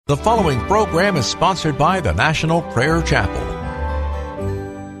The following program is sponsored by the National Prayer Chapel.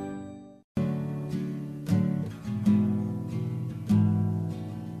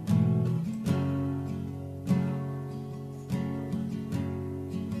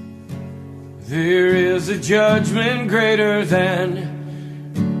 There is a judgment greater than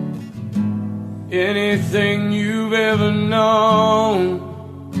anything you've ever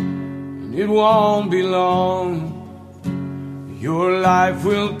known, and it won't be long. Your life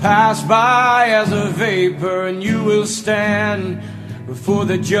will pass by as a vapor, and you will stand before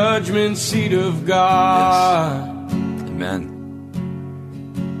the judgment seat of God. Yes. Amen.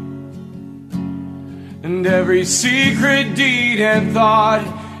 And every secret deed and thought,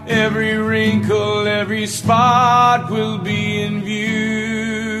 every wrinkle, every spot will be in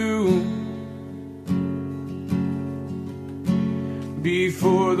view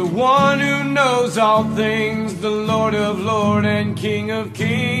before the one who knows all things, the Lord of Lords and King of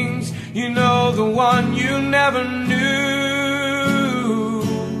Kings. You know, the one you never knew.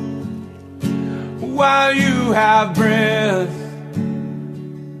 While you have breath,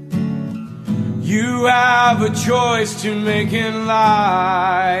 you have a choice to make in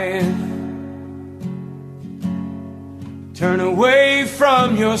life. Turn away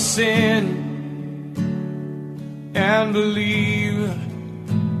from your sin and believe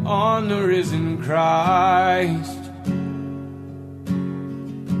on the risen Christ.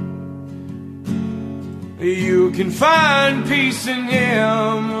 You can find peace in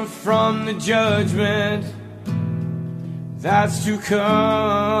Him from the judgment that's to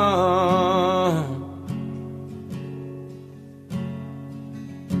come.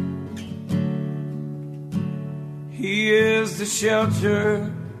 He is the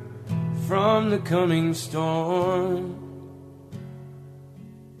shelter from the coming storm.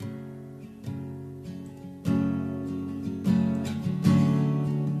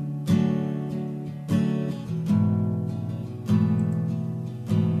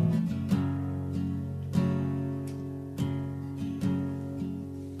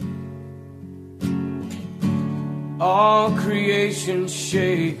 All creation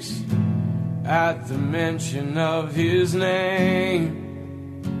shakes at the mention of His name.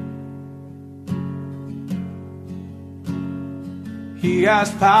 He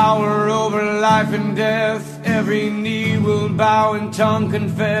has power over life and death. Every knee will bow and tongue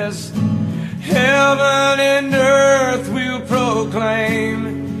confess. Heaven and earth will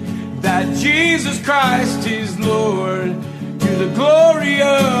proclaim that Jesus Christ is Lord. To the glory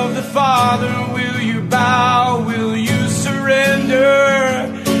of the Father, will you bow? Will you surrender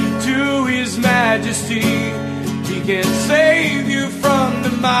to His majesty? He can save you from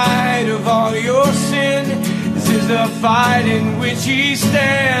the might of all your sin. This is the fight in which He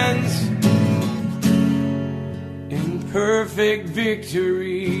stands in perfect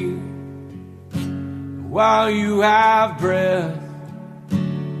victory. While you have breath,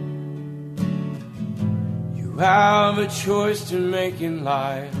 you have a choice to make in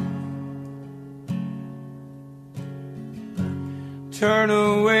life. Turn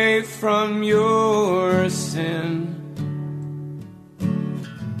away from your sin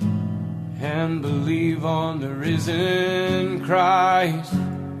and believe on the risen Christ.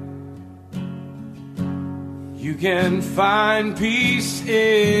 You can find peace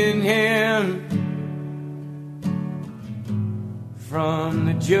in Him from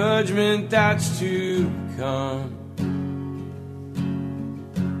the judgment that's to come.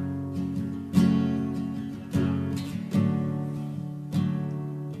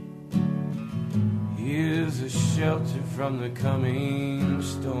 He is a shelter from the coming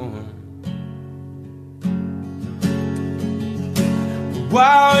storm.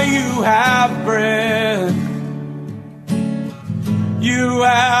 While you have breath, you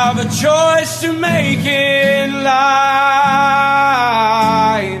have a choice to make in life.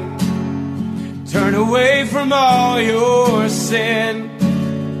 Turn away from all your sin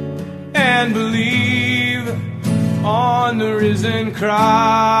and believe on the risen Christ.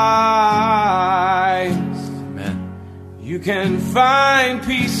 Amen. You can find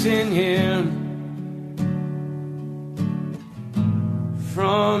peace in Him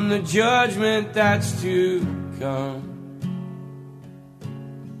from the judgment that's to come.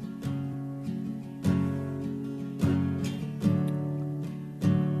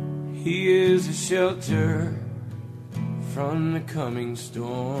 He is a shelter from the coming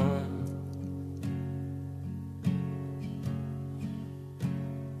storm.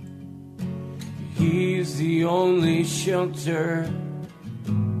 He's the only shelter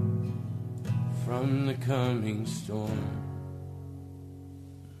from the coming storm.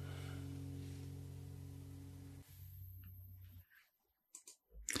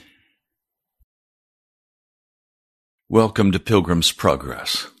 Welcome to Pilgrim's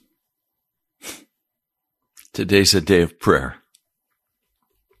Progress. Today's a day of prayer.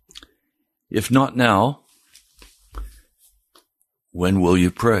 If not now, when will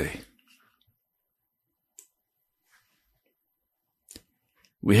you pray?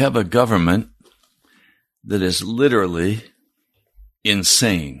 We have a government that is literally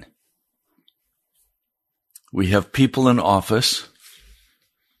insane. We have people in office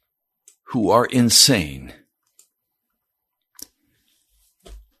who are insane.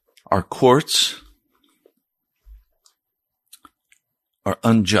 Our courts are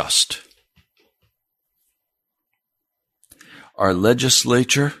unjust. Our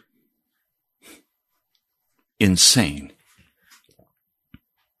legislature, insane.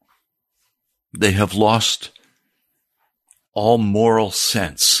 They have lost all moral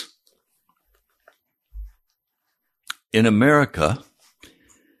sense. In America,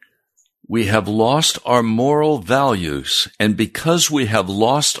 we have lost our moral values, and because we have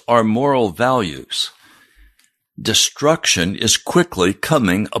lost our moral values, destruction is quickly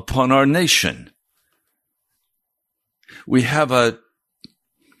coming upon our nation. We have an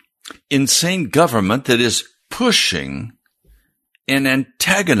insane government that is pushing and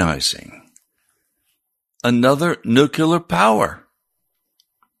antagonizing another nuclear power.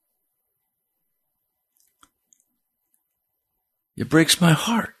 It breaks my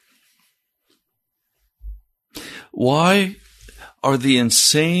heart. Why are the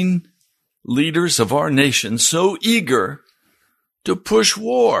insane leaders of our nation so eager to push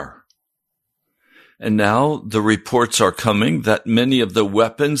war? And now the reports are coming that many of the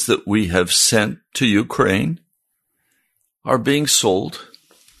weapons that we have sent to Ukraine are being sold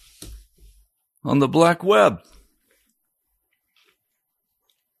on the black web.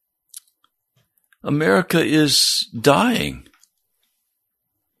 America is dying.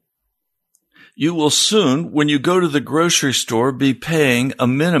 You will soon, when you go to the grocery store, be paying a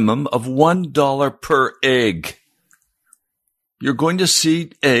minimum of $1 per egg. You're going to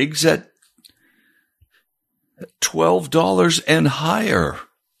see eggs at $12 and higher.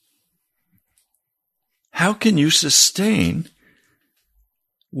 How can you sustain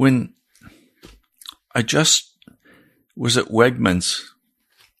when I just was at Wegmans?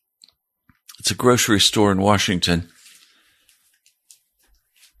 It's a grocery store in Washington.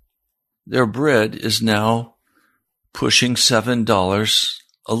 Their bread is now pushing $7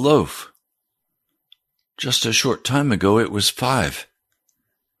 a loaf. Just a short time ago, it was $5.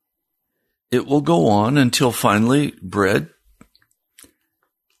 It will go on until finally bread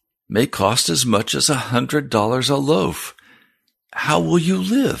may cost as much as $100 a loaf. How will you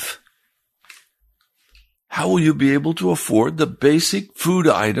live? How will you be able to afford the basic food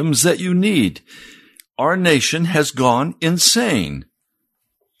items that you need? Our nation has gone insane.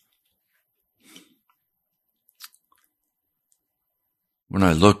 When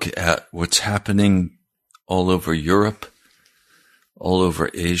I look at what's happening all over Europe, all over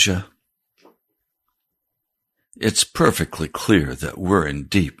Asia, it's perfectly clear that we're in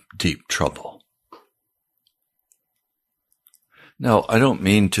deep, deep trouble. Now, I don't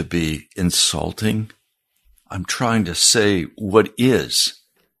mean to be insulting. I'm trying to say what is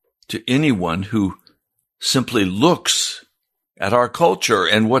to anyone who simply looks at our culture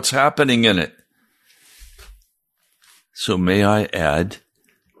and what's happening in it. So may I add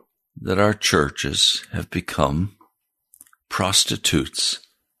that our churches have become prostitutes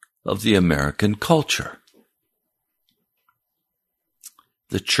of the American culture.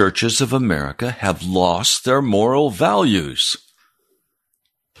 The churches of America have lost their moral values.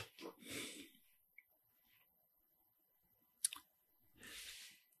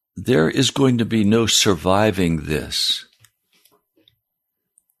 There is going to be no surviving this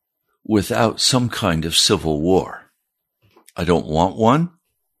without some kind of civil war. I don't want one.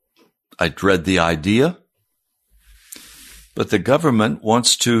 I dread the idea. But the government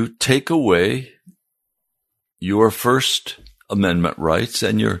wants to take away your First Amendment rights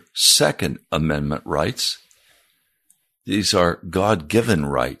and your Second Amendment rights. These are God-given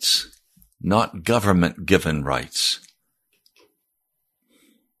rights, not government-given rights.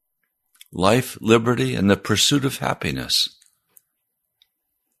 Life, liberty, and the pursuit of happiness.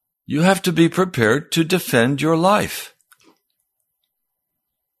 You have to be prepared to defend your life.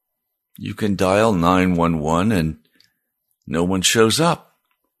 You can dial 911 and no one shows up.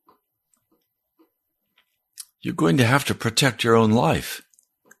 You're going to have to protect your own life.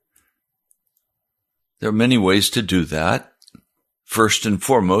 There are many ways to do that. First and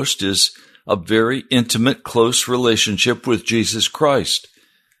foremost is a very intimate, close relationship with Jesus Christ,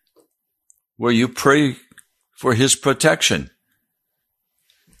 where you pray for His protection.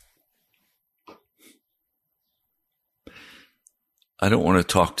 I don't want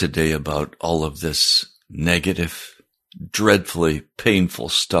to talk today about all of this negative, dreadfully painful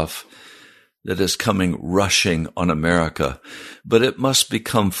stuff that is coming rushing on America, but it must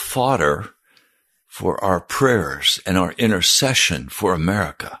become fodder for our prayers and our intercession for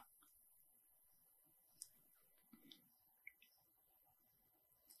America.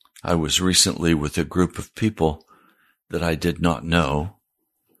 I was recently with a group of people that I did not know.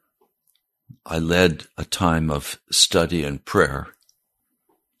 I led a time of study and prayer,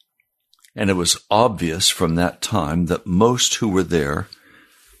 and it was obvious from that time that most who were there,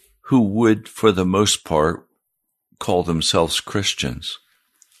 who would, for the most part, call themselves Christians,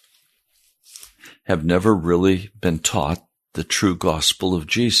 have never really been taught the true gospel of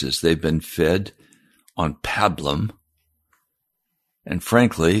Jesus. They've been fed on pablum, and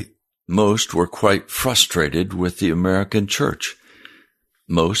frankly, most were quite frustrated with the American church.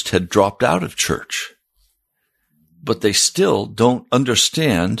 Most had dropped out of church, but they still don't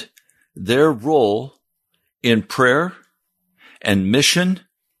understand their role in prayer and mission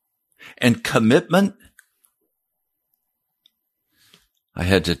and commitment. I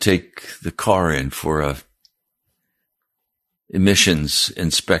had to take the car in for a emissions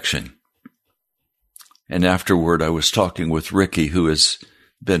inspection. And afterward, I was talking with Ricky, who has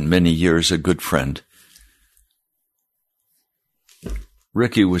been many years a good friend.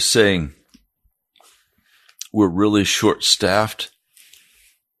 Ricky was saying, we're really short-staffed,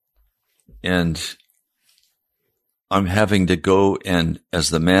 and I'm having to go and, as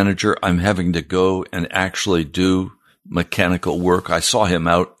the manager, I'm having to go and actually do mechanical work. I saw him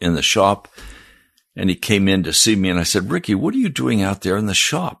out in the shop, and he came in to see me, and I said, Ricky, what are you doing out there in the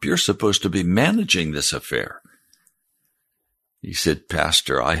shop? You're supposed to be managing this affair. He said,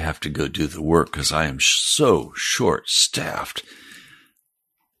 Pastor, I have to go do the work because I am so short-staffed.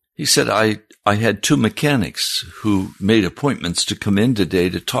 He said, I had 2 mechanics who made appointments to come in today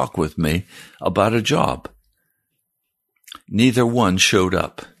to talk with me about a job. Neither one showed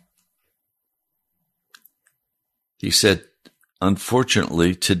up. He said,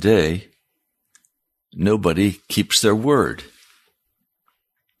 unfortunately, today, nobody keeps their word.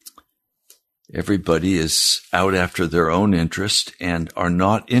 Everybody is out after their own interest and are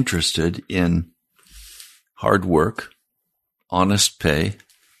not interested in hard work, honest pay.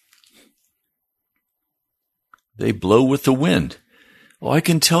 They blow with the wind. Well, I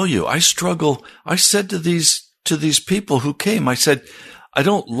can tell you, I struggle. I said to these people who came, I said, I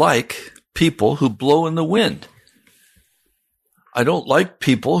don't like people who blow in the wind. I don't like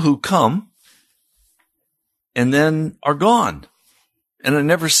people who come and then are gone and I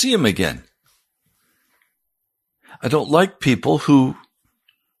never see them again. I don't like people who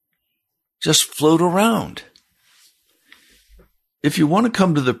just float around. If you want to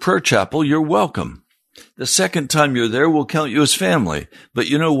come to the prayer chapel, you're welcome. The second time you're there, we'll count you as family. But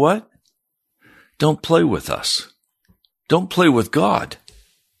you know what? Don't play with us. Don't play with God.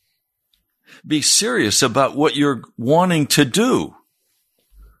 Be serious about what you're wanting to do.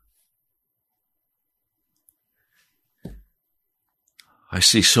 I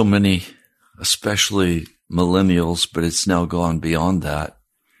see so many, especially millennials, but it's now gone beyond that,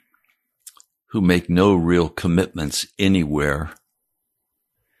 who make no real commitments anywhere.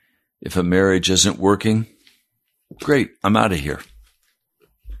 If a marriage isn't working, great, I'm out of here.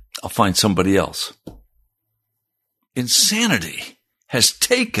 I'll find somebody else. Insanity has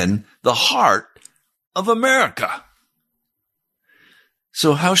taken the heart of America.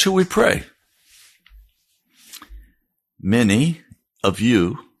 So how should we pray? Many of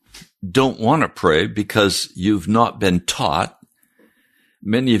you don't want to pray because you've not been taught.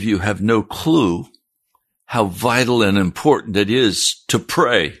 Many of you have no clue how vital and important it is to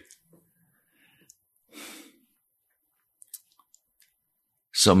pray.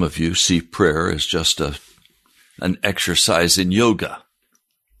 Some of you see prayer as just an exercise in yoga,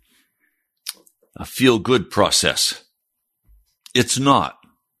 a feel-good process. It's not.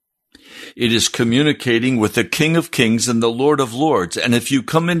 It is communicating with the King of Kings and the Lord of Lords. And if you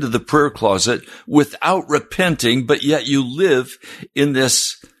come into the prayer closet without repenting, but yet you live in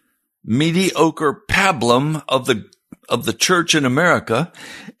this mediocre pablum of the church in America,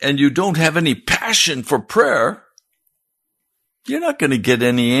 and you don't have any passion for prayer, you're not going to get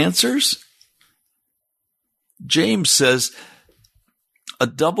any answers. James says, a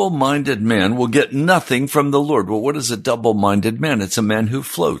double-minded man will get nothing from the Lord. Well, what is a double-minded man? It's a man who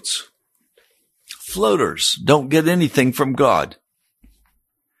floats. Floaters don't get anything from God.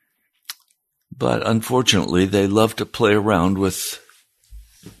 But unfortunately, they love to play around with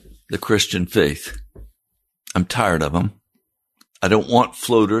the Christian faith. I'm tired of them. I don't want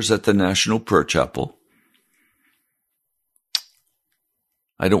floaters at the National Prayer Chapel.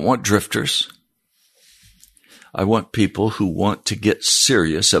 I don't want drifters. I want people who want to get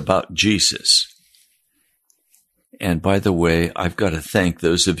serious about Jesus. And by the way, I've got to thank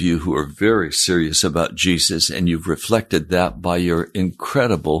those of you who are very serious about Jesus, and you've reflected that by your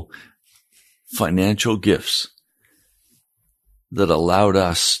incredible financial gifts that allowed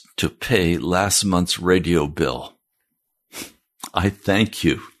us to pay last month's radio bill. I thank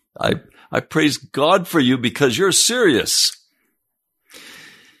you. I praise God for you because you're serious.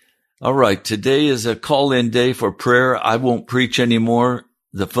 All right, today is a call-in day for prayer. I won't preach anymore.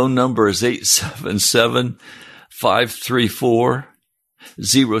 The phone number is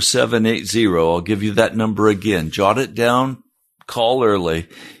 877-534-0780. I'll give you that number again. Jot it down. Call early.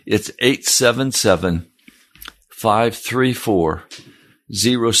 It's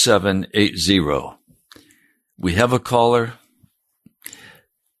 877-534-0780. We have a caller.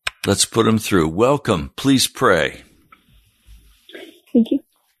 Let's put him through. Welcome. Please pray. Thank you.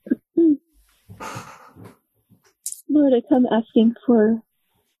 Lord, I come asking for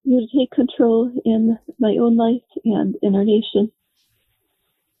you to take control in my own life and in our nation.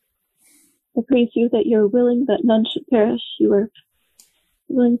 I praise you that you're willing that none should perish. You are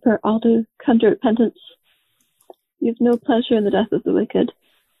willing for all to come to repentance. You have no pleasure in the death of the wicked.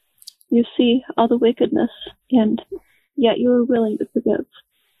 You see all the wickedness, and yet you are willing to forgive.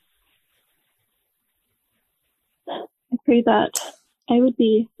 I pray that I would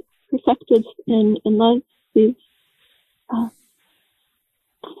be perfected in love. Please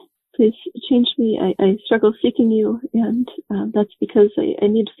change me. I struggle seeking you, and that's because I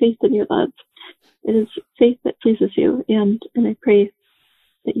need faith in your love. It is faith that pleases you, and I pray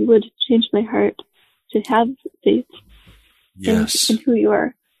that you would change my heart to have faith in who you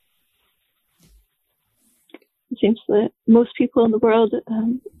are. It seems that most people in the world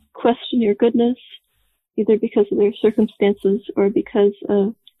question your goodness, either because of their circumstances or because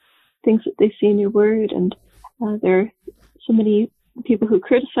of things that they see in your word, and there are so many people who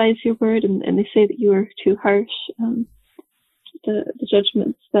criticize your word, and they say that you are too harsh. The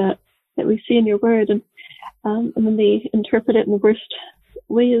judgments that we see in your word, and then they interpret it in the worst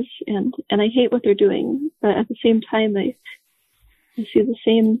ways, and I hate what they're doing. But at the same time, I see the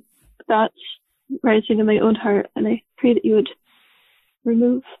same thoughts rising in my own heart, and I pray that you would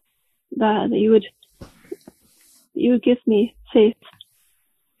remove that you would give me faith.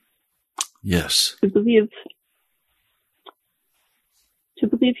 Yes. To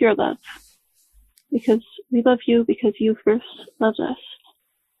believe your love, because we love you because you first loved us.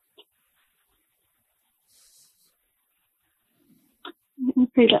 I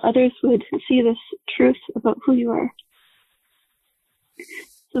pray that others would see this truth about who you are.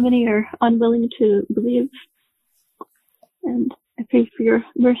 So many are unwilling to believe, and I pray for your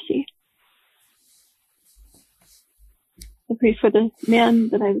mercy. I pray for the man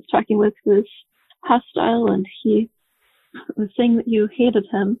that I was talking with who was hostile, and he was saying that you hated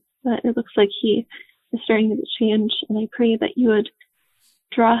him, but it looks like he is starting to change, and I pray that you would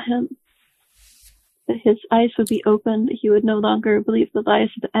draw him, that his eyes would be open, that he would no longer believe the lies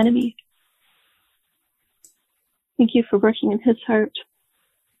of the enemy. Thank you for working in his heart,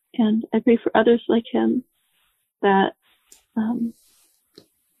 and I pray for others like him that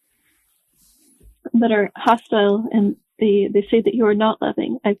are hostile, and they say that you are not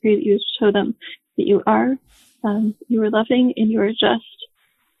loving. I pray that you would show them that you are. You are loving, and you are just,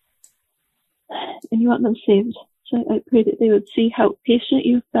 and you want them saved. So I pray that they would see how patient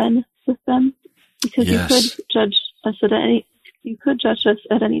you've been with them, because you could judge us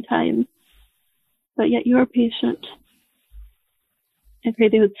at any time, but yet you are patient. I pray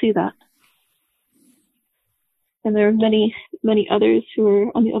they would see that. And there are many, many others who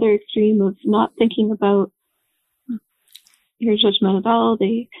are on the other extreme of not thinking about your judgment at all.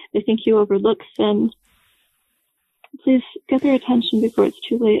 They think you overlook sin. Please get their attention before it's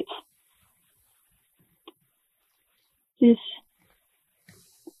too late. Please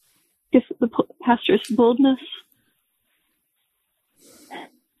give the pastors boldness,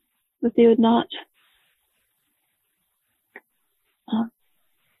 that they would not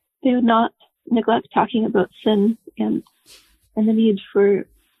neglect talking about sin and the need for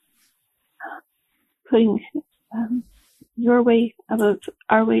putting your way above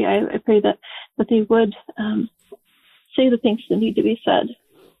our way. I pray that they would say the things that need to be said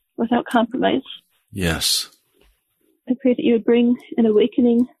without compromise. Yes. I pray that you would bring an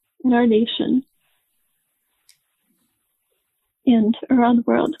awakening in our nation and around the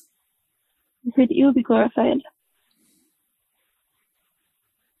world. I pray that you would be glorified.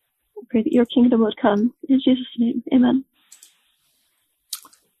 I pray that your kingdom would come. In Jesus' name, amen.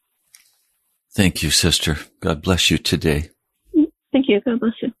 Thank you, sister. God bless you today. Thank you. you. God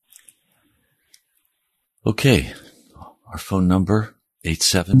bless you. Okay. Our phone number,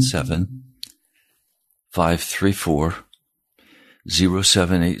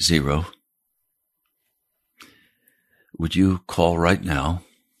 877-534-0780. Would you call right now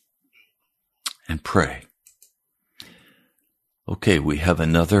and pray? Okay, we have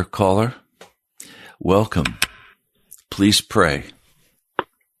another caller. Welcome. Please pray.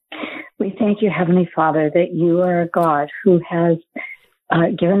 We thank you, Heavenly Father, that you are a God who has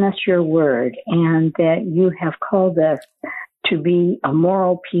given us your word and that you have called us to be a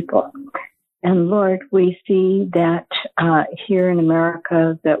moral people. And Lord, we see that here in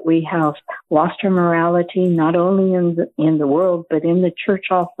America that we have lost our morality, not only in the world, but in the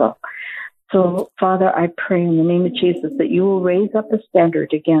church also. So, Father, I pray in the name of Jesus that you will raise up a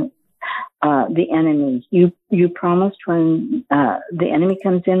standard against the enemy. You promised when the enemy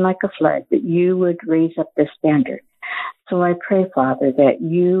comes in like a flood that you would raise up the standard. So I pray, Father, that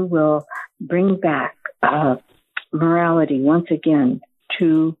you will bring back morality once again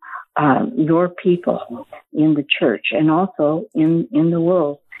to your people in the church and also in the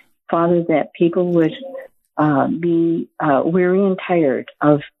world. Father, that people would be weary and tired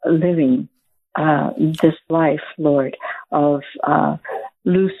of living this life, Lord, of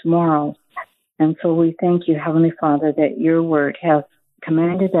loose morals. And so we thank you, Heavenly Father, that your word has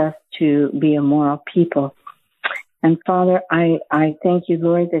commanded us to be a moral people. And Father, I thank you,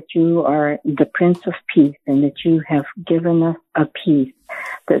 Lord, that you are the Prince of Peace and that you have given us a peace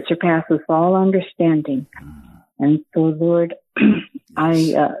that surpasses all understanding. And so, Lord,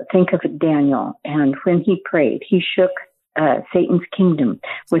 I think of Daniel, and when he prayed, he shook Satan's kingdom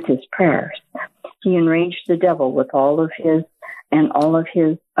with his prayers. He enraged the devil with all of his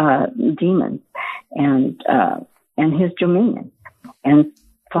demons and his dominion. And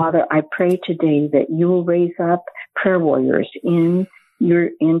Father, I pray today that you will raise up prayer warriors in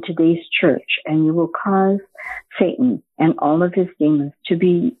today's church, and you will cause Satan and all of his demons to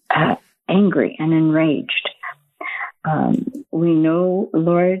be angry and enraged. We know,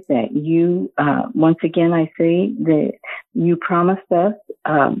 Lord, that you, once again, I say that you promised us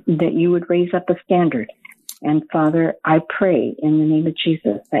that you would raise up a standard. And Father, I pray in the name of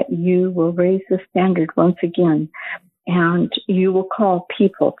Jesus that you will raise the standard once again, and you will call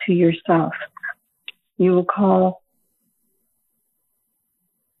people to yourself. You will call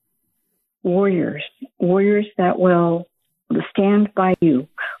warriors that will stand by you,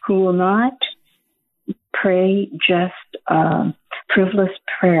 who will not pray just frivolous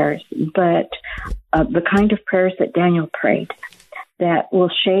prayers, but the kind of prayers that Daniel prayed that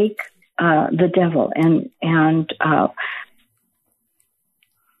will shake the devil and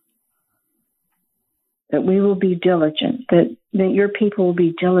that we will be diligent, that your people will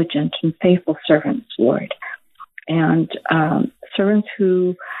be diligent and faithful servants, Lord, and servants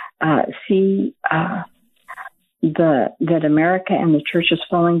who see that America and the church is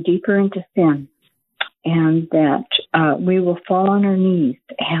falling deeper into sin, and that we will fall on our knees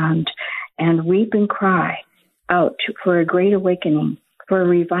and weep and cry out for a great awakening, for a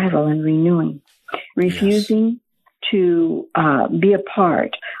revival and renewing, refusing to be a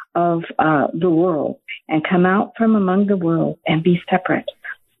part of the world and come out from among the world and be separate.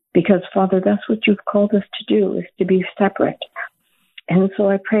 Because, Father, that's what you've called us to do, is to be separate. And so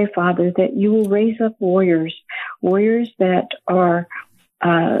I pray, Father, that you will raise up warriors that are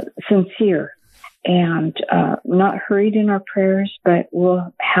sincere and not hurried in our prayers, but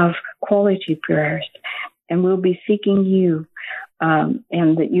will have quality prayers, and we'll be seeking you,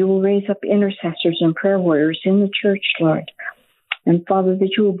 and that you will raise up intercessors and prayer warriors in the church, Lord. And Father,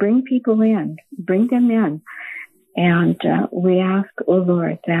 that you will bring people in, bring them in. And we ask, oh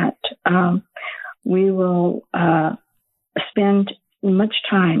Lord, that we will spend much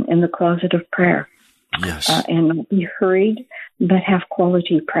time in the closet of prayer. Yes. And not be hurried, but have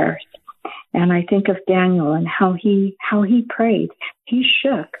quality prayers. And I think of Daniel and how he prayed. He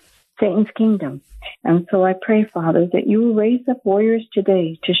shook Satan's kingdom. And so I pray, Father, that you will raise up warriors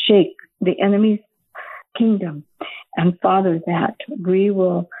today to shake the enemy's kingdom. And Father, that we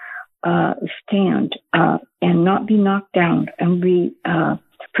will stand and not be knocked down and be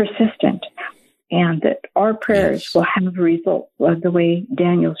persistent, and that our prayers will have results the way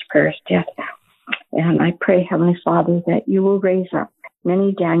Daniel's prayers did. And I pray, Heavenly Father, that you will raise up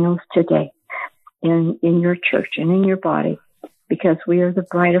many Daniels today in your church and in your body, because we are the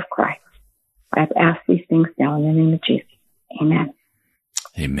bride of Christ. I've asked these things now in the name of Jesus. Amen.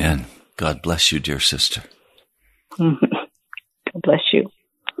 Amen. God bless you, dear sister. God bless you.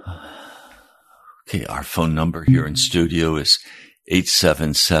 Okay, our phone number here in studio is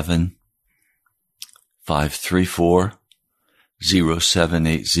 877-534-0780.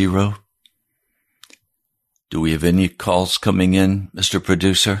 0780. Do we have any calls coming in, Mr.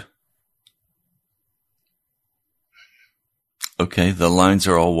 Producer? Okay, the lines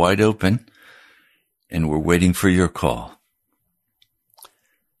are all wide open, and we're waiting for your call.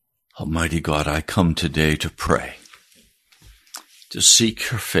 Almighty God, I come today to pray, to seek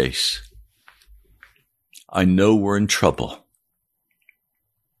your face. I know we're in trouble.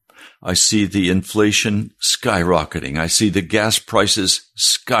 I see the inflation skyrocketing. I see the gas prices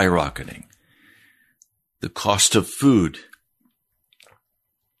skyrocketing. The cost of food.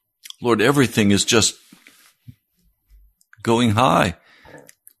 Lord, everything is just going high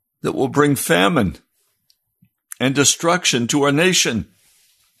that will bring famine and destruction to our nation.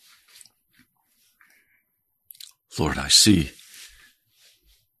 Lord, I see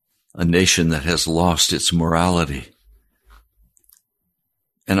a nation that has lost its morality.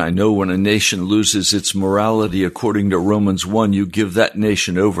 And I know when a nation loses its morality, according to Romans 1, you give that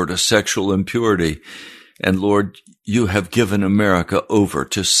nation over to sexual impurity. And Lord, you have given America over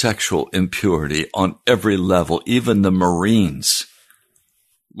to sexual impurity on every level, even the Marines.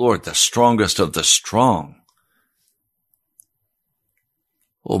 Lord, the strongest of the strong.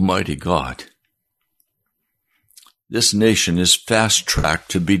 Almighty God, this nation is fast-tracked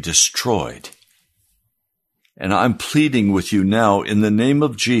to be destroyed. And I'm pleading with you now in the name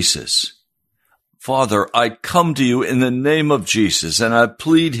of Jesus. Father, I come to you in the name of Jesus, and I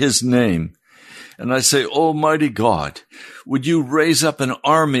plead his name. And I say, Almighty God, would you raise up an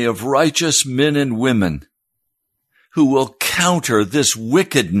army of righteous men and women who will counter this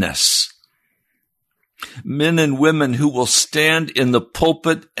wickedness? Men and women who will stand in the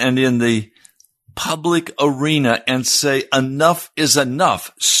pulpit and in the public arena and say, enough is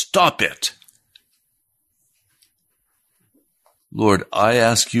enough. Stop it. Lord, I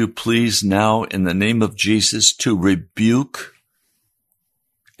ask you, please, now in the name of Jesus, to rebuke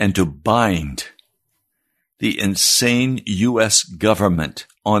and to bind the insane U.S. government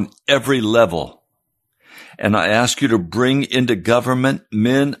on every level. And I ask you to bring into government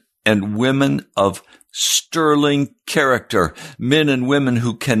men and women of sterling character, men and women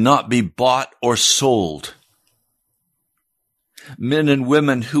who cannot be bought or sold, men and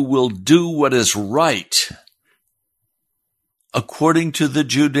women who will do what is right according to the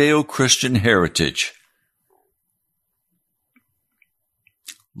Judeo-Christian heritage.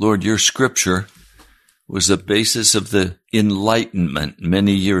 Lord, your scripture was the basis of the Enlightenment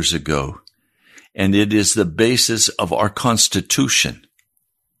many years ago, and it is the basis of our Constitution.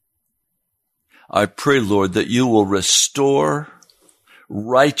 I pray, Lord, that you will restore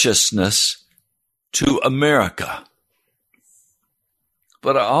righteousness to America.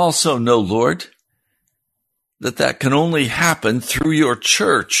 But I also know, Lord, that can only happen through your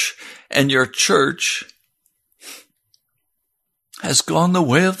church, and your church has gone the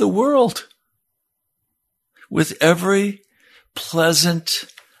way of the world with every pleasant,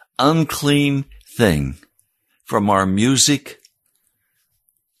 unclean thing, from our music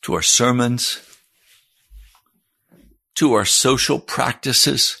to our sermons to our social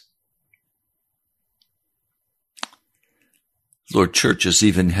practices. Lord, churches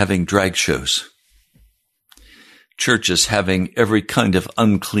even having drag shows. Churches having every kind of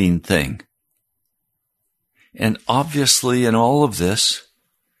unclean thing. And obviously in all of this,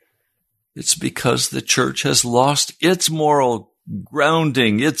 it's because the church has lost its moral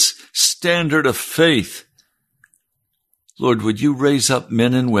grounding, its standard of faith. Lord, would you raise up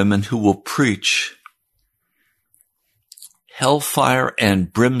men and women who will preach hellfire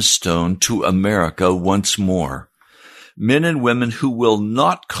and brimstone to America once more? Men and women who will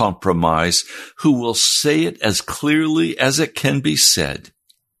not compromise, who will say it as clearly as it can be said.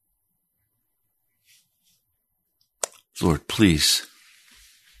 Lord, please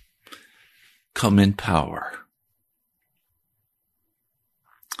come in power.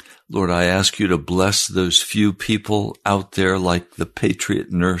 Lord, I ask you to bless those few people out there like the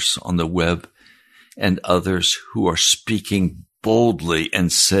Patriot Nurse on the web and others who are speaking boldly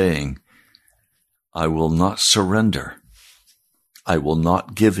and saying, I will not surrender. I will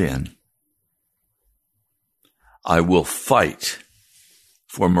not give in. I will fight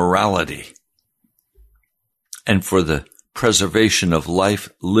for morality and for the preservation of life,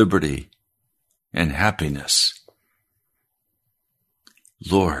 liberty, and happiness.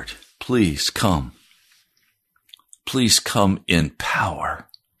 Lord, please come. Please come in power.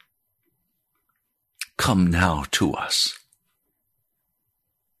 Come now to us.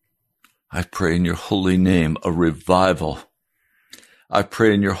 I pray in your holy name a revival I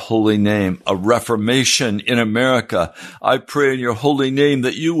pray in your holy name, a reformation in America. I pray in your holy name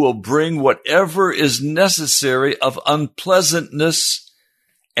that you will bring whatever is necessary of unpleasantness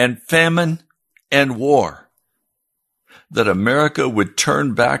and famine and war, that America would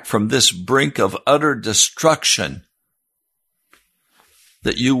turn back from this brink of utter destruction,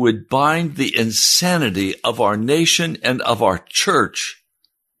 that you would bind the insanity of our nation and of our church.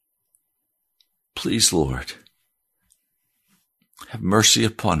 Please, Lord, have mercy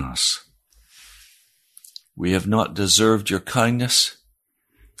upon us. We have not deserved your kindness.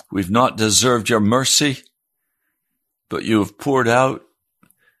 We've not deserved your mercy, but you have poured out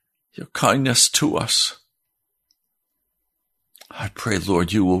your kindness to us. I pray,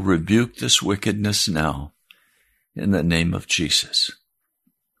 Lord, you will rebuke this wickedness now in the name of Jesus.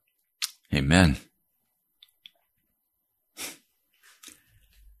 Amen.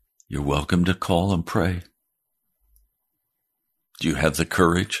 You're welcome to call and pray. Do you have the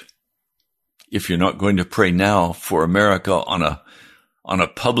courage? If you're not going to pray now for America on a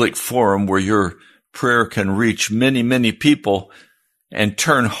public forum where your prayer can reach many, many people and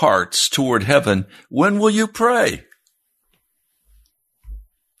turn hearts toward heaven, when will you pray?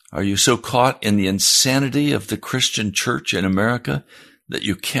 Are you so caught in the insanity of the Christian church in America that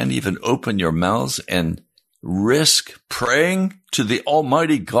you can't even open your mouths and risk praying to the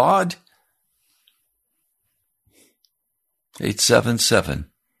Almighty God?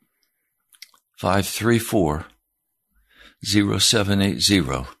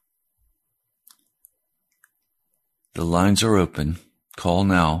 877-534-0780. The lines are open. Call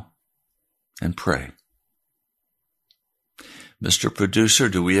now and pray. Mr. Producer,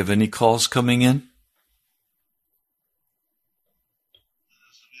 do we have any calls coming in?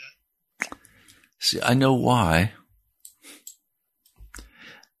 See, I know why.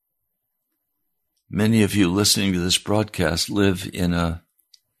 Many of you listening to this broadcast live in an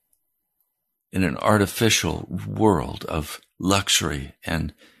artificial world of luxury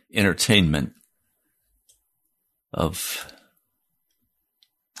and entertainment, of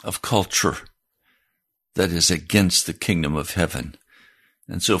culture that is against the kingdom of heaven.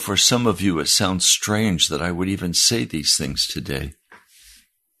 And so for some of you, it sounds strange that I would even say these things today.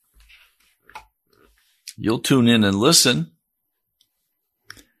 You'll tune in and listen,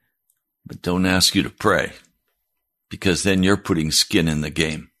 but don't ask you to pray, because then you're putting skin in the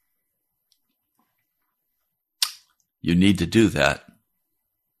game. You need to do that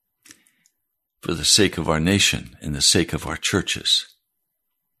for the sake of our nation and the sake of our churches.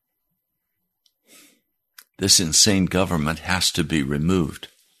 This insane government has to be removed.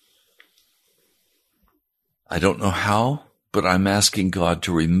 I don't know how, but I'm asking God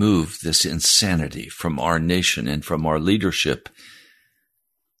to remove this insanity from our nation and from our leadership,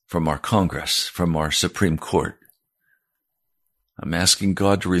 from our Congress, from our Supreme Court. I'm asking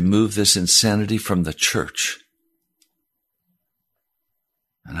God to remove this insanity from the church.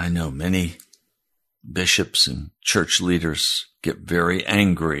 And I know many bishops and church leaders get very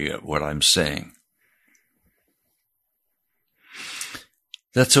angry at what I'm saying.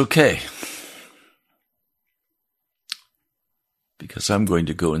 That's okay, because I'm going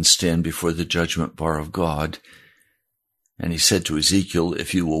to go and stand before the judgment bar of God. And he said to Ezekiel,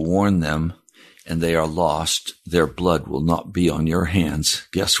 if you will warn them and they are lost, their blood will not be on your hands.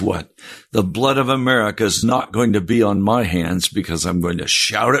 Guess what? The blood of America is not going to be on my hands, because I'm going to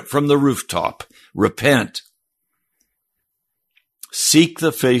shout it from the rooftop. Repent. Seek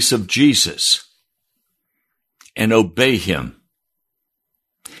the face of Jesus and obey him,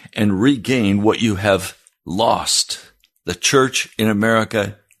 and regain what you have lost. The church in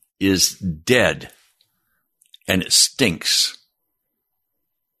America is dead, and it stinks.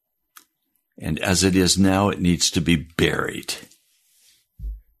 And as it is now, it needs to be buried.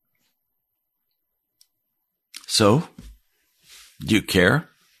 So, do you care?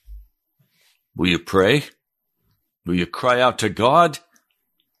 Will you pray? Will you cry out to God?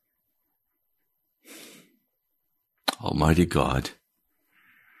 Almighty God,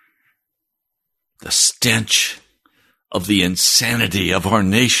 the stench of the insanity of our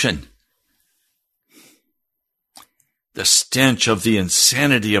nation, the stench of the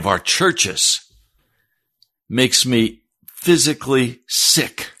insanity of our churches, makes me physically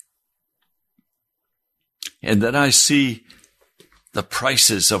sick. And then I see the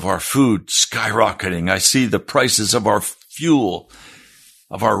prices of our food skyrocketing. I see the prices of our fuel,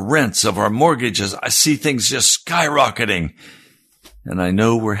 of our rents, of our mortgages. I see things just skyrocketing. And I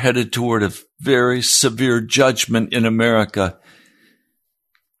know we're headed toward a very severe judgment in America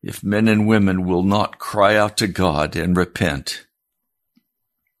if men and women will not cry out to God and repent.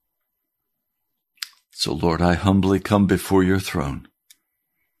 So, Lord, I humbly come before your throne.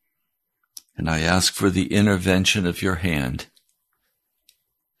 And I ask for the intervention of your hand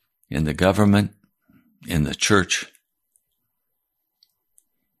in the government, in the church.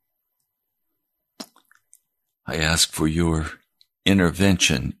 I ask for your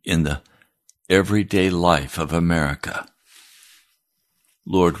intervention in the everyday life of America.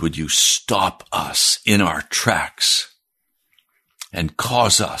 Lord, would you stop us in our tracks and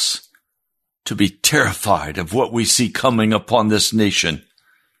cause us to be terrified of what we see coming upon this nation?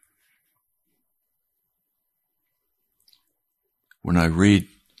 When I read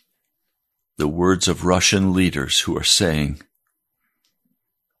the words of Russian leaders who are saying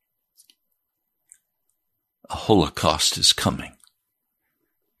a Holocaust is coming,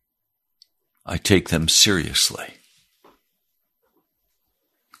 I take them seriously.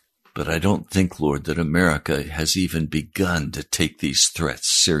 But I don't think, Lord, that America has even begun to take these threats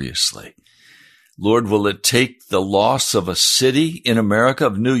seriously. Lord, will it take the loss of a city in America,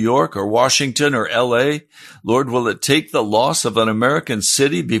 of New York or Washington or LA? Lord, will it take the loss of an American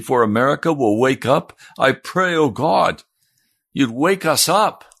city before America will wake up? I pray, oh God, you'd wake us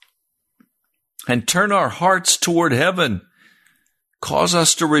up and turn our hearts toward heaven. Cause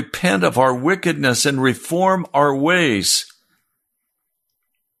us to repent of our wickedness and reform our ways.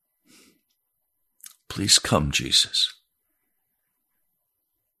 Please come, Jesus.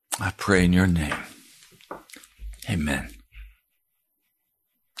 I pray in your name. Amen.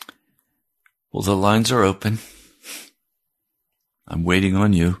 Well, the lines are open. I'm waiting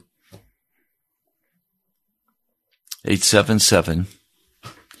on you.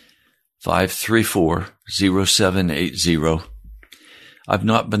 877-534-0780. I've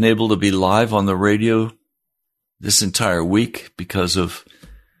not been able to be live on the radio this entire week because of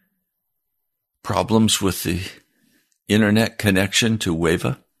problems with the internet connection to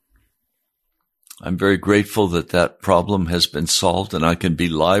WAVA. I'm very grateful that that problem has been solved and I can be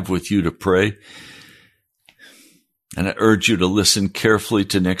live with you to pray. And I urge you to listen carefully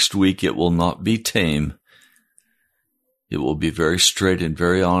to next week. It will not be tame. It will be very straight and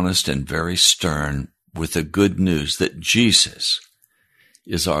very honest and very stern with the good news that Jesus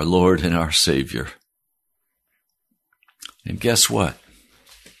is our Lord and our Savior. And guess what?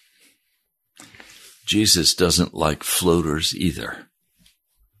 Jesus doesn't like floaters either.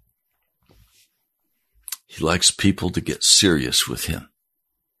 He likes people to get serious with him.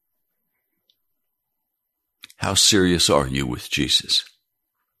 How serious are you with Jesus?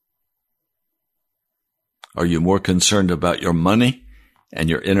 Are you more concerned about your money and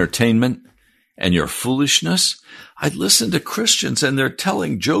your entertainment and your foolishness? I listen to Christians and they're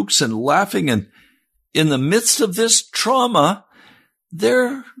telling jokes and laughing, and in the midst of this trauma,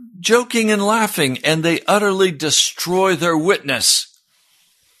 they're joking and laughing, and they utterly destroy their witness.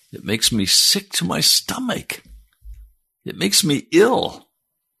 It makes me sick to my stomach. It makes me ill.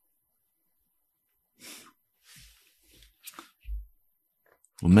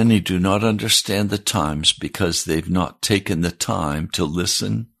 Well, many do not understand the times because they've not taken the time to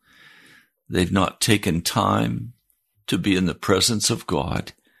listen. They've not taken time to be in the presence of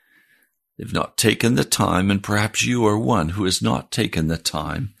God. They've not taken the time, and perhaps you are one who has not taken the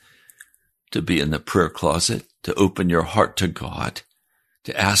time to be in the prayer closet, to open your heart to God,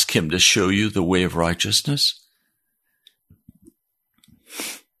 to ask him to show you the way of righteousness.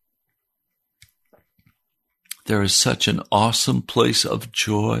 There is such an awesome place of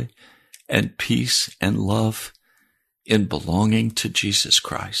joy and peace and love in belonging to Jesus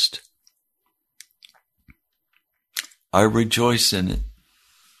Christ. I rejoice in it.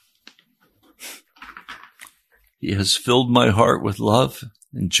 He has filled my heart with love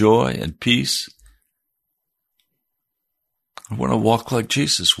and joy and peace. I want to walk like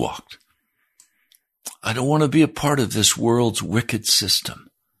Jesus walked. I don't want to be a part of this world's wicked system.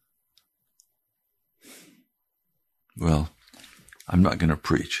 Well, I'm not going to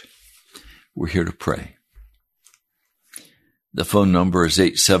preach. We're here to pray. The phone number is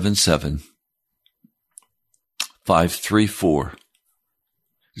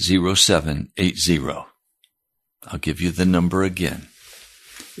 877-534-0780. I'll give you the number again.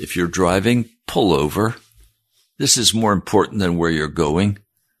 If you're driving, pull over. This is more important than where you're going.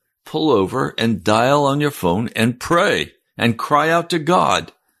 Pull over and dial on your phone and pray and cry out to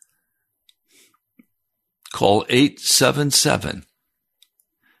God. Call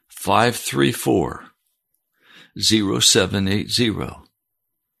 877-534-0780.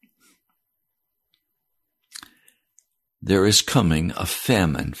 There is coming a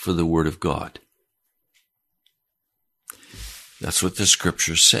famine for the Word of God. That's what the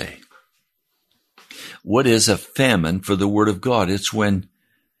scriptures say. What is a famine for the Word of God? It's when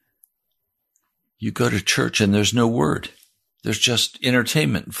you go to church and there's no Word. There's just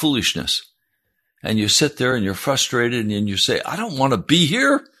entertainment and foolishness. and you sit there and you're frustrated and you say, I don't want to be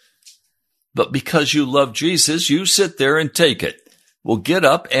here. But because you love Jesus, you sit there and take it. Well, get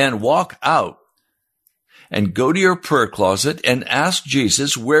up and walk out and go to your prayer closet and ask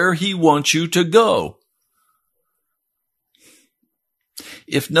Jesus where he wants you to go.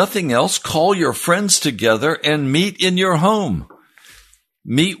 If nothing else, call your friends together and meet in your home.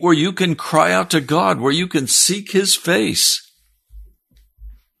 Meet where you can cry out to God, where you can seek his face.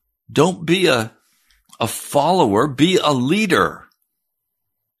 Don't be a follower, be a leader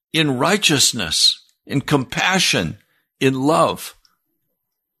in righteousness, in compassion, in love.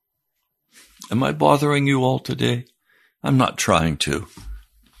 Am I bothering you all today? I'm not trying to,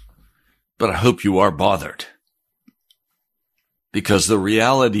 but I hope you are bothered. Because the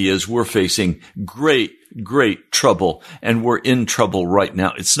reality is we're facing great, great trouble, and we're in trouble right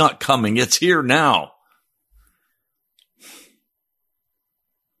now. It's not coming, it's here now.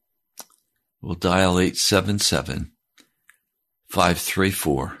 We'll dial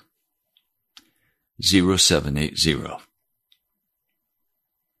 877-534-0780.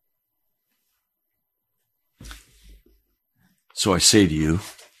 So I say to you,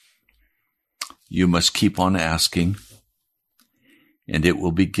 you must keep on asking, and it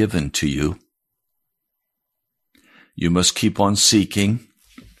will be given to you. You must keep on seeking,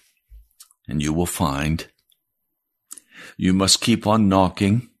 and you will find. You must keep on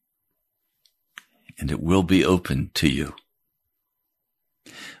knocking, and it will be open to you.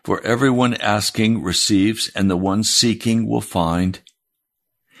 For everyone asking receives, and the one seeking will find,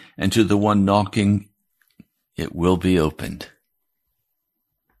 and to the one knocking it will be opened.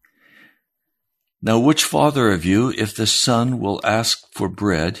 Now, which father of you, if the son will ask for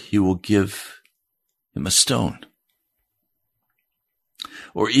bread, he will give him a stone?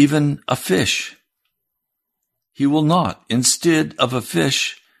 Or even a fish? He will not, instead of a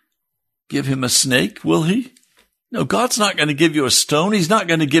fish, give him a snake, will he? No, God's not going to give you a stone. He's not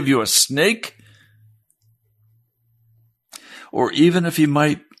going to give you a snake. Or even if he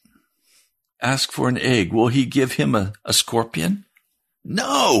might ask for an egg, will he give him a scorpion?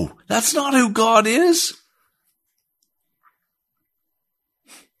 No, that's not who God is.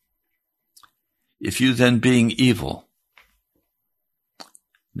 If you then, being evil,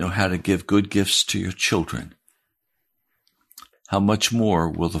 know how to give good gifts to your children, how much more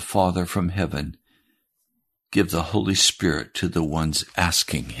will the Father from heaven give the Holy Spirit to the ones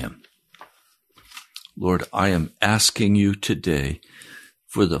asking him? Lord, I am asking you today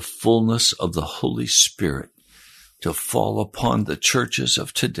for the fullness of the Holy Spirit to fall upon the churches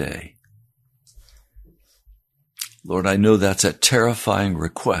of today. Lord, I know that's a terrifying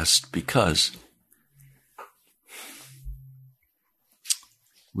request, because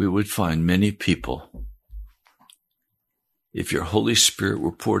we would find many people, if your Holy Spirit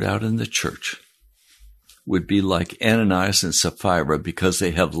were poured out in the church, would be like Ananias and Sapphira, because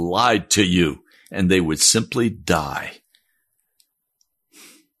they have lied to you, and they would simply die.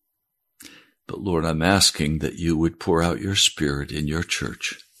 But Lord, I'm asking that you would pour out your Spirit in your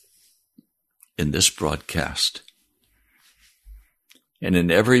church, in this broadcast, and in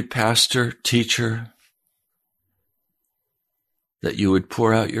every pastor, teacher, that you would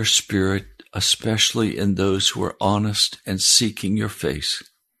pour out your Spirit, especially in those who are honest and seeking your face.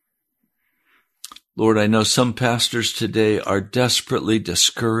 Lord, I know some pastors today are desperately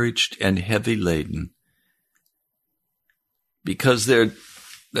discouraged and heavy laden because they're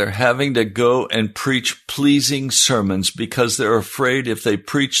having to go and preach pleasing sermons, because they're afraid if they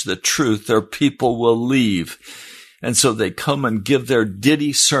preach the truth, their people will leave. And so they come and give their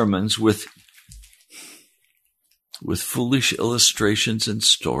ditty sermons with foolish illustrations and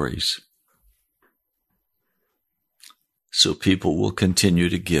stories. So people will continue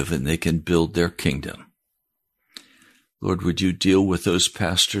to give and they can build their kingdom. Lord, would you deal with those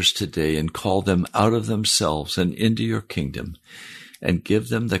pastors today and call them out of themselves and into your kingdom, and give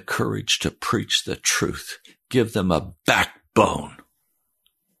them the courage to preach the truth. Give them a backbone.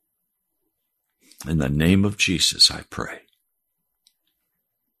 In the name of Jesus, I pray.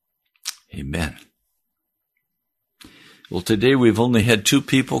 Amen. Well, today we've only had 2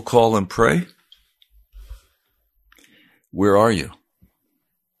 people call and pray. Where are you?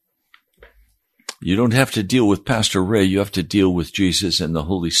 You don't have to deal with Pastor Ray. You have to deal with Jesus and the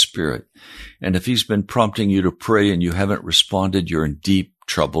Holy Spirit. And if he's been prompting you to pray and you haven't responded, you're in deep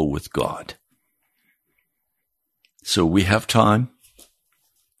trouble with God. So we have time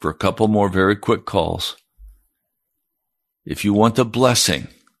for a couple more very quick calls. If you want the blessing,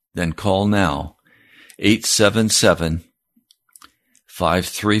 then call now,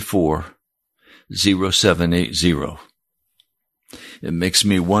 877-534-0780. It makes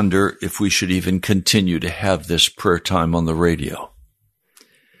me wonder if we should even continue to have this prayer time on the radio.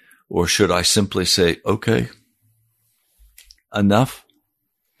 Or should I simply say, okay, enough?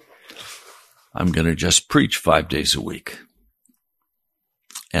 I'm going to just preach 5 days a week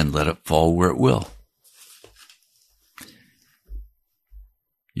and let it fall where it will.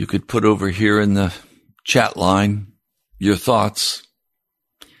 You could put over here in the chat line your thoughts.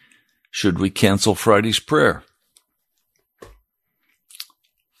 Should we cancel Friday's prayer?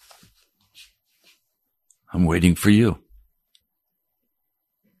 I'm waiting for you.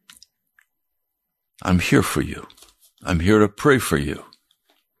 I'm here for you. I'm here to pray for you.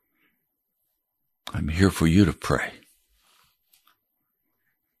 I'm here for you to pray.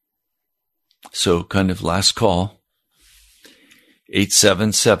 So, kind of last call,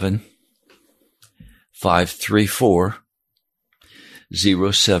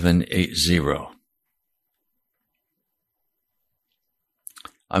 877-534-0780.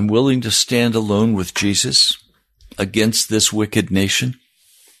 I'm willing to stand alone with Jesus against this wicked nation.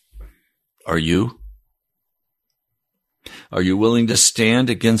 Are you? Are you willing to stand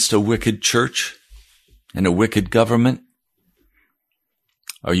against a wicked church and a wicked government?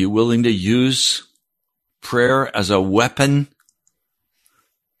 Are you willing to use prayer as a weapon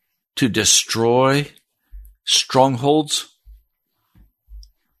to destroy strongholds?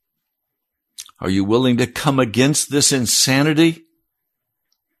 Are you willing to come against this insanity?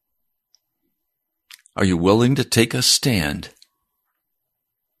 Are you willing to take a stand?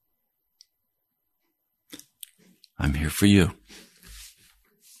 I'm here for you.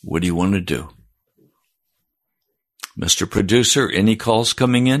 What do you want to do? Mr. Producer, any calls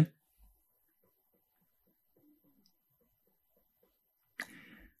coming in?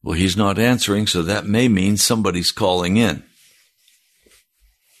 Well, he's not answering, so that may mean somebody's calling in.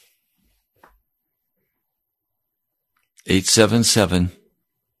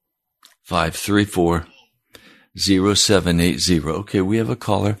 877-534-0780. Okay, we have a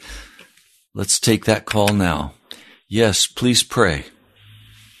caller. Let's take that call now. Yes, please pray.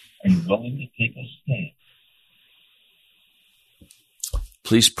 Are you willing to take a stand?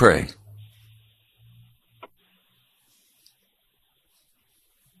 Please pray.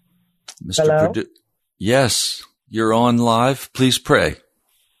 Mr. Hello? Yes, you're on live. Please pray.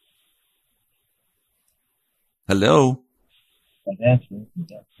 Hello?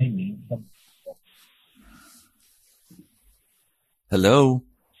 Hello?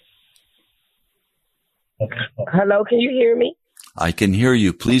 Hello, can you hear me? I can hear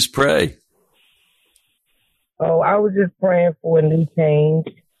you. Please pray. Oh, I was just praying for a new change.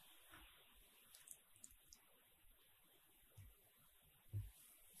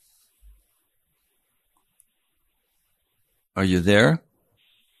 Are you there?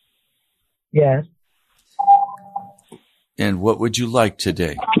 Yes. And what would you like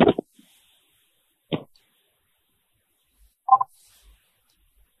today?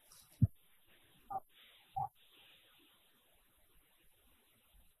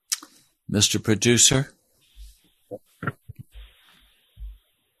 Mr. Producer?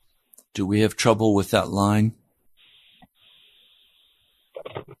 Do we have trouble with that line?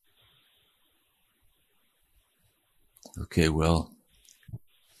 Okay, well,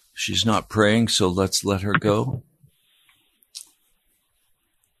 she's not praying, so let's let her go.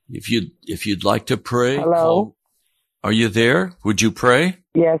 If you'd like to pray, hello. Are you there? Would you pray?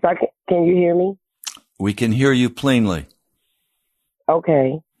 Yes, I can. Can you hear me? We can hear you plainly.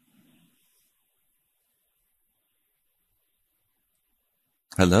 Okay.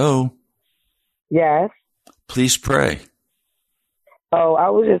 Hello. Yes. Please pray. Oh, I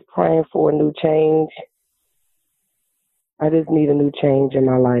was just praying for a new change. I just need a new change in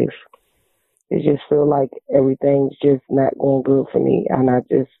my life. It just feel like everything's just not going good for me, and I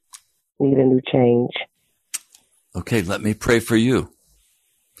just need a new change. Okay, let me pray for you.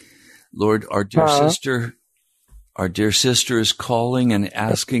 Lord, our dear sister is calling and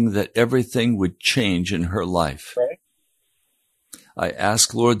asking that everything would change in her life. Right. I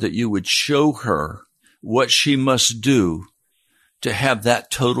ask, Lord, that you would show her what she must do to have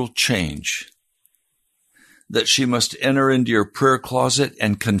that total change. That she must enter into your prayer closet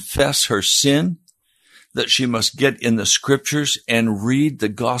and confess her sin, that she must get in the scriptures and read the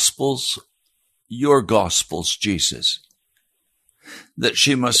gospels, your gospels, Jesus. That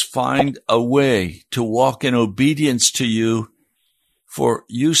she must find a way to walk in obedience to you, for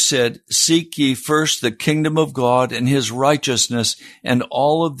you said, seek ye first the kingdom of God and his righteousness, and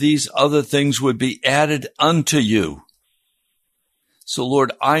all of these other things would be added unto you. So,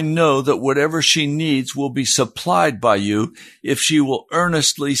 Lord, I know that whatever she needs will be supplied by you if she will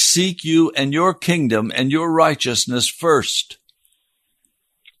earnestly seek you and your kingdom and your righteousness first.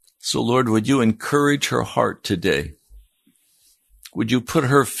 So, Lord, would you encourage her heart today? Would you put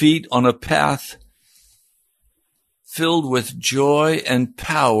her feet on a path filled with joy and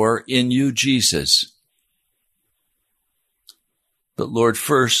power in you, Jesus? But Lord,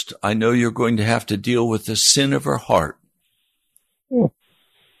 first, I know you're going to have to deal with the sin of her heart. Yeah.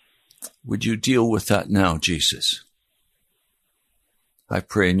 Would you deal with that now, Jesus? I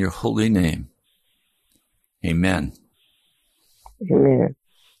pray in your holy name. Amen. Amen.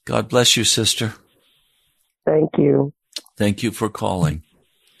 God bless you, sister. Thank you. Thank you for calling.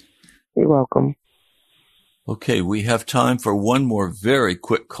 You're welcome. Okay, we have time for one more very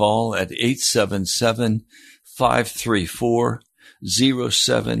quick call at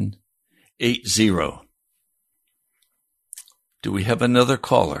 877-534-0780. Do we have another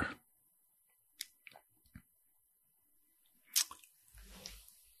caller?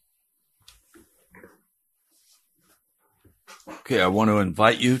 Okay, I want to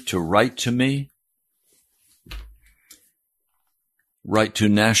invite you to write to me. Write to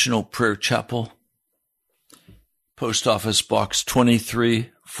National Prayer Chapel, Post Office Box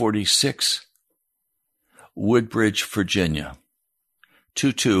 2346, Woodbridge, Virginia,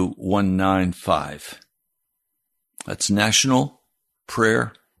 22195. That's National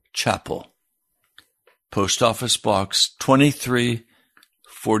Prayer Chapel, Post Office Box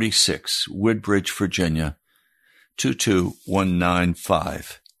 2346, Woodbridge, Virginia,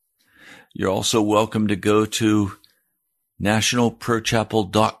 22195. You're also welcome to go to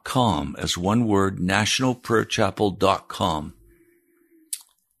nationalprayerchapel.com, as one word, nationalprayerchapel.com.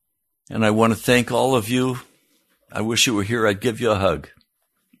 And I want to thank all of you. I wish you were here. I'd give you a hug.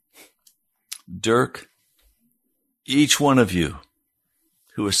 Dirk, each one of you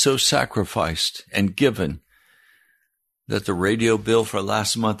who is so sacrificed and given that the radio bill for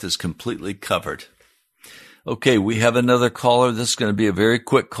last month is completely covered. Okay, we have another caller. This is going to be a very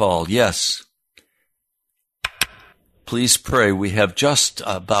quick call. Yes. Please pray. We have just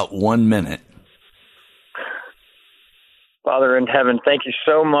about 1 minute. Father in heaven, thank you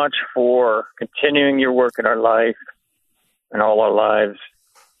so much for continuing your work in our life and all our lives.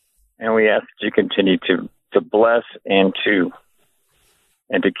 And we ask that you continue to bless and to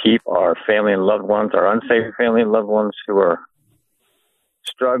keep our family and loved ones, our unsaved family and loved ones who are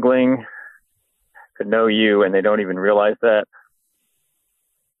struggling to know you and they don't even realize that.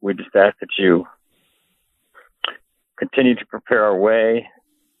 We just ask that you continue to prepare our way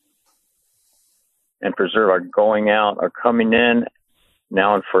and preserve our going out, our coming in,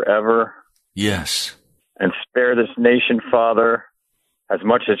 now and forever. Yes. And spare this nation, Father, as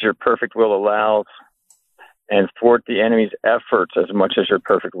much as your perfect will allows, and thwart the enemy's efforts as much as your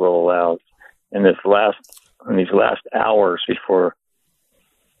perfect will allows in these last hours before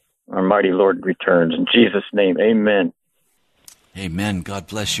our mighty Lord returns. In Jesus' name, amen. Amen. God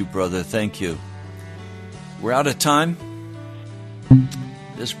bless you, brother. Thank you. We're out of time.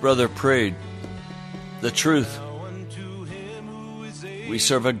 This brother prayed the truth. We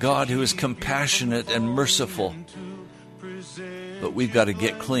serve a God who is compassionate and merciful, but we've got to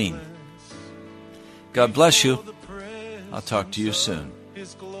get clean. God bless you. I'll talk to you soon.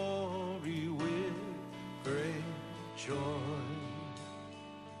 His glory with great joy,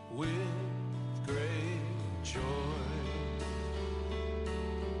 with great joy.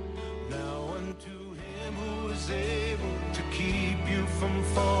 Now unto him who is able to keep you from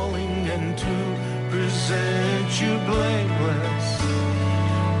falling and to present you blameless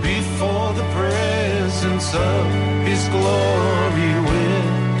before the presence of his glory.